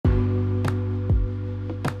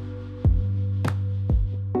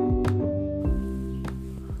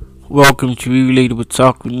Welcome to Relatable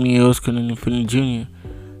Talk with me, Oscar Infinite Jr.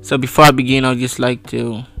 So before I begin, I'd just like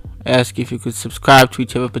to ask if you could subscribe to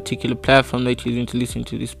whichever particular platform that you're using to listen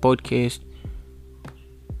to this podcast.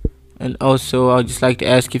 And also, I'd just like to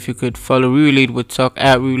ask if you could follow Relatable Talk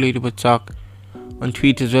at Relatable Talk on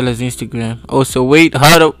Twitter as well as Instagram. Also, wait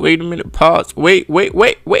a minute, pause. Wait.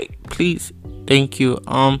 Please. Thank you.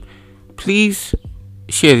 Please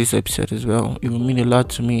share this episode as well. It will mean a lot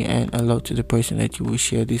to me and a lot to the person that you will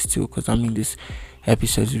share this to, because this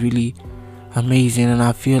episode is really amazing and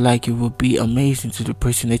I feel like it will be amazing to the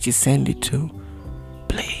person that you send it to.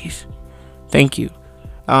 Please. Thank you.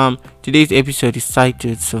 Today's episode is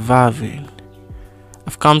titled Surviving.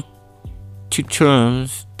 I've come to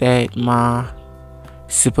terms that my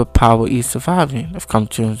superpower is surviving.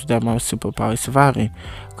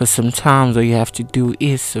 Because sometimes all you have to do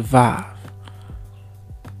is survive.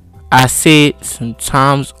 I said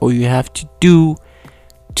sometimes all you have to do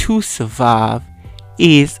to survive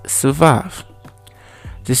is survive.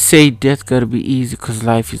 To say that's gotta be easy because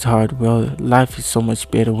life is hard. Well, life is so much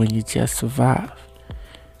better when you just survive.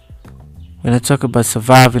 When I talk about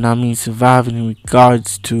surviving, I mean surviving in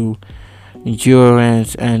regards to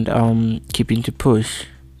endurance and keeping to push.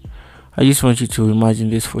 I just want you to imagine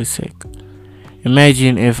this for a sec.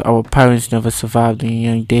 Imagine if our parents never survived in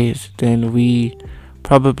young days, then we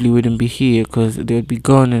probably wouldn't be here because they'd be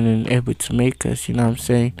gone and unable to make us, you know what I'm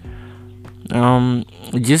saying?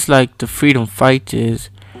 Just like the freedom fighters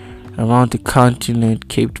around the continent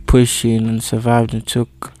kept pushing and survived and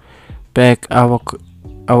took back our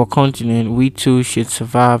continent, we too should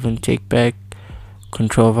survive and take back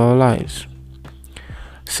control of our lives.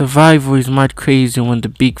 Survival is mad crazy when the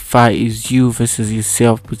big fight is you versus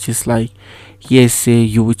yourself, but just like, yes, say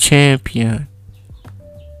you were champion.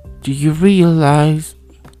 Do you realize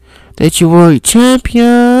that you were a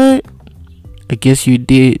champion? I guess you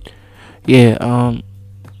did. Yeah,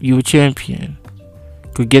 you were champion.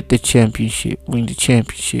 Could get the championship, win the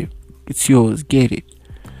championship. It's yours, get it.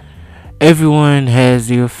 Everyone has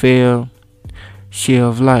their fair share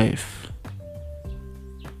of life.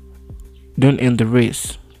 Don't end the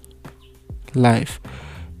race. Life.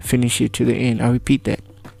 Finish it to the end. I repeat that.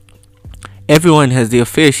 Everyone has their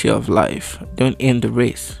fair share of life. Don't end the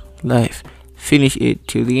race. Life. Finish it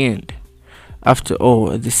till the end. After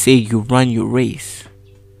all, they say you run your race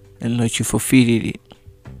and not you forfeited it.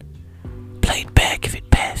 Play it back if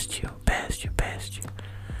it passed you.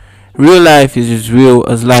 Real life is as real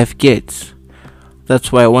as life gets.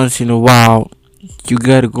 That's why once in a while you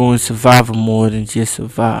gotta go in survival mode and just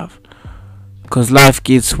survive. Cause life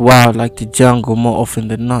gets wild like the jungle more often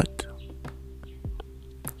than not.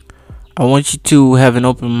 I want you to have an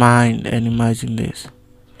open mind and imagine this.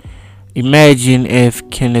 Imagine if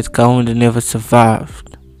Kenneth Kaunda never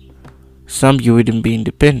survived. Some of you wouldn't be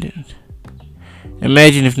independent.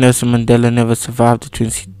 Imagine if Nelson Mandela never survived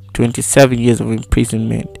the 27 years of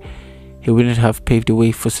imprisonment. He wouldn't have paved the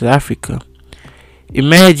way for South Africa.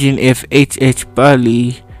 Imagine if H.H.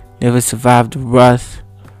 Burley never survived the wrath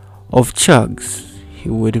of Chugs. He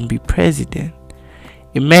wouldn't be president.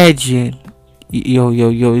 Imagine, this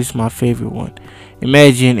is my favorite one.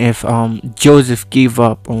 Imagine if Joseph gave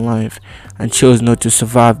up on life and chose not to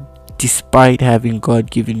survive despite having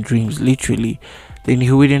God-given dreams, literally. Then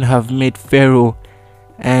he wouldn't have met Pharaoh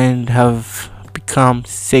and have become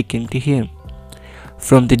second to him.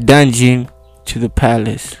 From the dungeon to the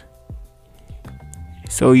palace.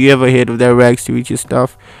 So you ever heard of that rags to riches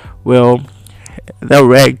stuff? Well, that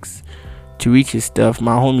rags to riches stuff,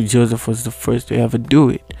 my homie Joseph was the first to ever do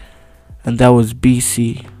it. And that was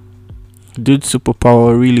BC. Dude's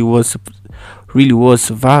superpower really was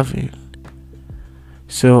surviving.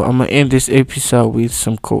 So I'm gonna end this episode with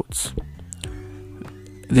some quotes.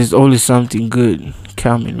 There's always something good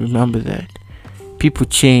coming, remember that. People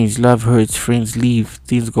change, love hurts, friends leave,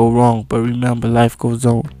 things go wrong, but remember, life goes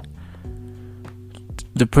on.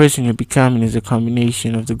 The person you're becoming is a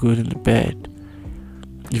combination of the good and the bad.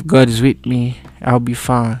 If God is with me, I'll be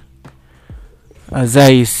fine.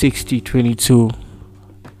 Isaiah 60:22.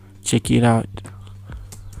 Check it out.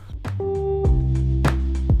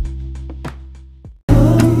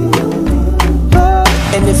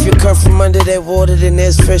 And if you come from under that water, then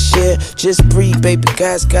there's fresh air. Just breathe, baby,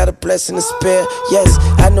 God's got a blessing to spare. Yes,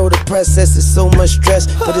 I know the process is so much stress,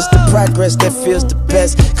 but it's the progress that feels the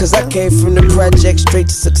best. Cause I came from the project straight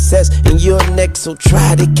to success. And you're next, so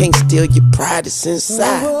try, they can't steal your pride, it's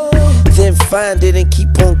inside. Then find it and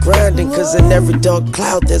keep on grinding. Cause in every dark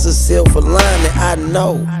cloud there's a silver lining, I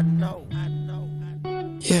know.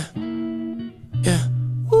 Yeah.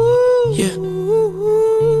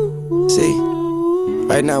 See,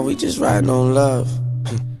 right now we just riding on love.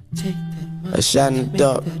 A shot in the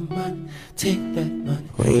dark.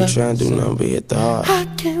 We ain't trying to do nothing but hit the heart.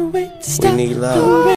 We need love.